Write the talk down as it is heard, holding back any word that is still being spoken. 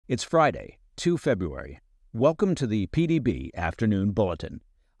It's Friday, 2 February. Welcome to the PDB Afternoon Bulletin.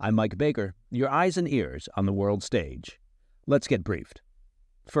 I'm Mike Baker, your eyes and ears on the world stage. Let's get briefed.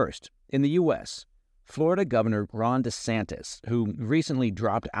 First, in the U.S., Florida Governor Ron DeSantis, who recently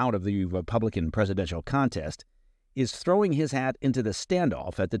dropped out of the Republican presidential contest, is throwing his hat into the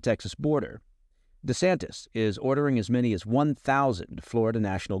standoff at the Texas border. DeSantis is ordering as many as 1,000 Florida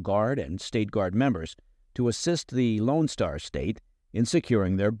National Guard and State Guard members to assist the Lone Star State in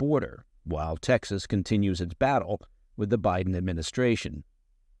securing their border, while Texas continues its battle with the Biden administration.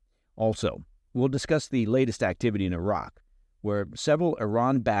 Also, we'll discuss the latest activity in Iraq, where several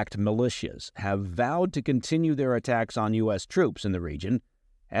Iran-backed militias have vowed to continue their attacks on U.S. troops in the region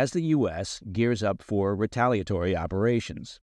as the U.S. gears up for retaliatory operations.